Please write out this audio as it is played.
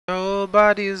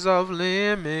Nobody's off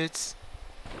limits.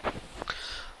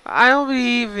 I don't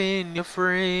believe in your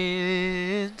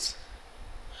friends.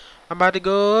 I'm about to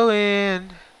go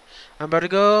in. I'm about to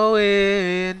go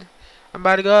in. I'm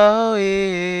about to go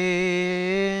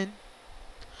in.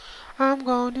 I'm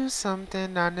gonna do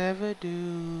something I never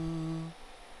do.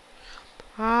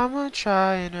 I'ma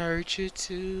try and hurt you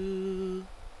too.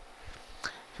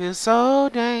 Feels so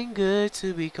dang good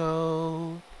to be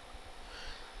cold.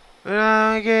 But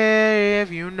I don't care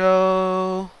if you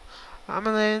know.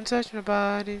 I'ma let him touch my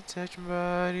body, put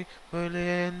it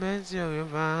in my till you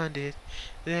find it.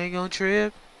 They ain't gon'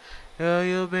 trip. Girl,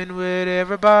 you've been with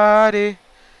everybody.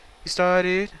 You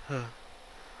started,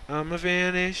 I'ma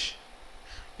finish.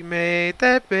 You made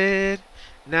that bed.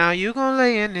 Now you gon'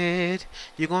 lay in it.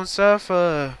 You gon'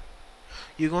 suffer.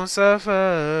 You gon'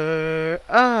 suffer.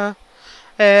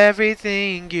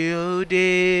 Everything you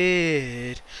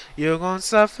did. You're gon'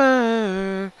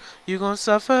 suffer. You gon'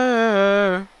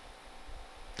 suffer.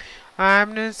 I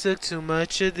done took too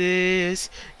much of this.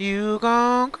 You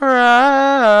gon' cry.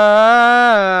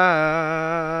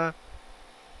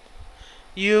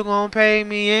 You gon' pay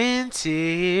me in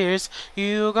tears.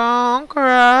 You gon' cry.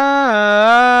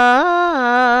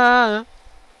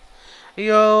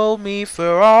 You owe me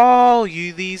for all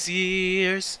you these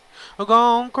years. I'm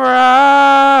gon' cry.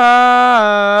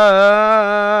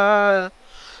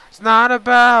 It's not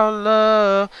about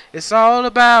love, it's all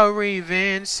about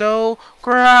revenge. So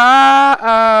cry,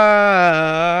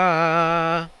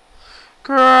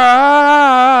 cry.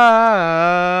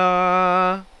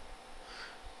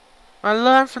 I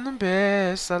learned from the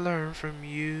best, I learned from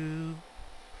you.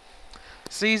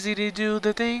 It's easy to do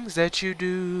the things that you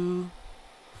do.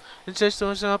 And just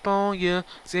don't up on you,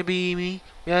 it's gonna be me.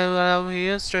 Yeah, out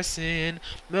here stressing.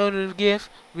 Motive gift,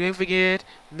 we ain't forget.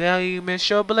 Now you miss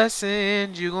your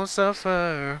blessings. You gon'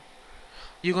 suffer.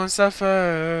 You gon'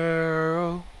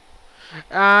 suffer.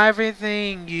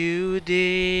 Everything you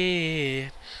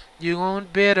did. You gon'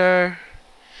 bitter.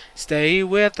 Stay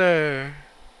with her.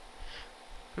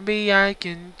 Maybe I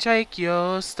can take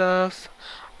your stuff.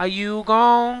 Are you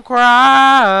gon' cry?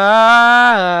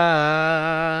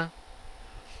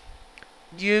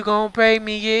 You gon' pay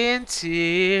me in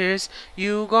tears.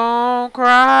 You gon'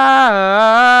 cry.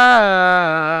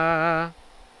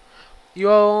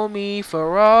 You owe me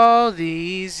for all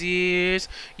these years.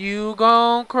 You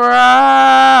gon' cry.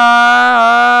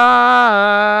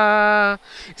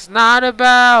 It's not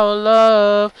about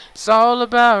love. It's all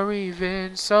about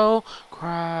revenge. So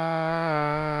cry.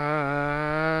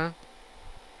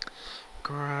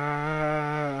 Cry.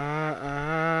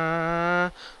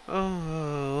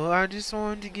 Oh, I just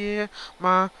wanted to get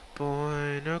my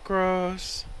point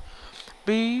across.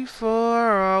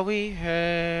 Before all we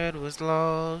had was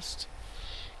lost.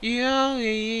 You and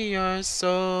we are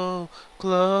so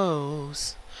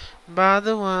close. By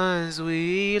the ones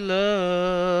we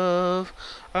love.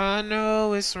 I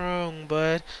know it's wrong,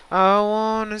 but I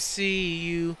wanna see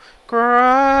you cry.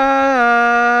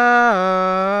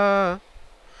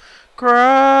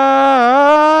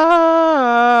 Cry,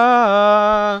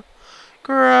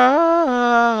 cry,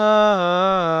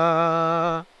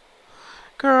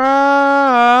 cry,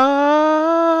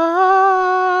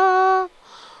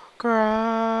 cry,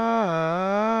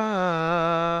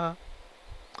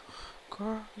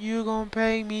 cry. You gon'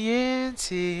 pay me in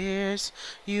tears.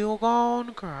 You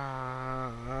gon'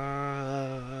 cry.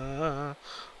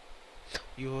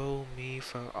 You owe me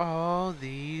for all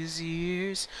these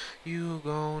years. You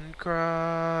gon' cry.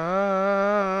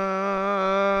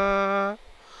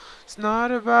 It's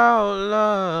not about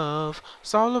love.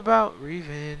 It's all about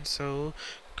revenge. So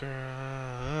cry.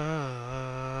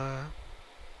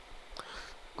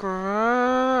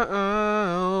 Cry.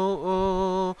 Oh,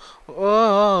 oh, oh,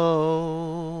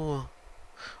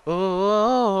 oh, oh,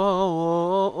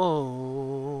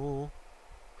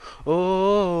 oh, oh,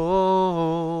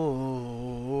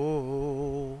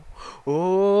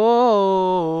 oh.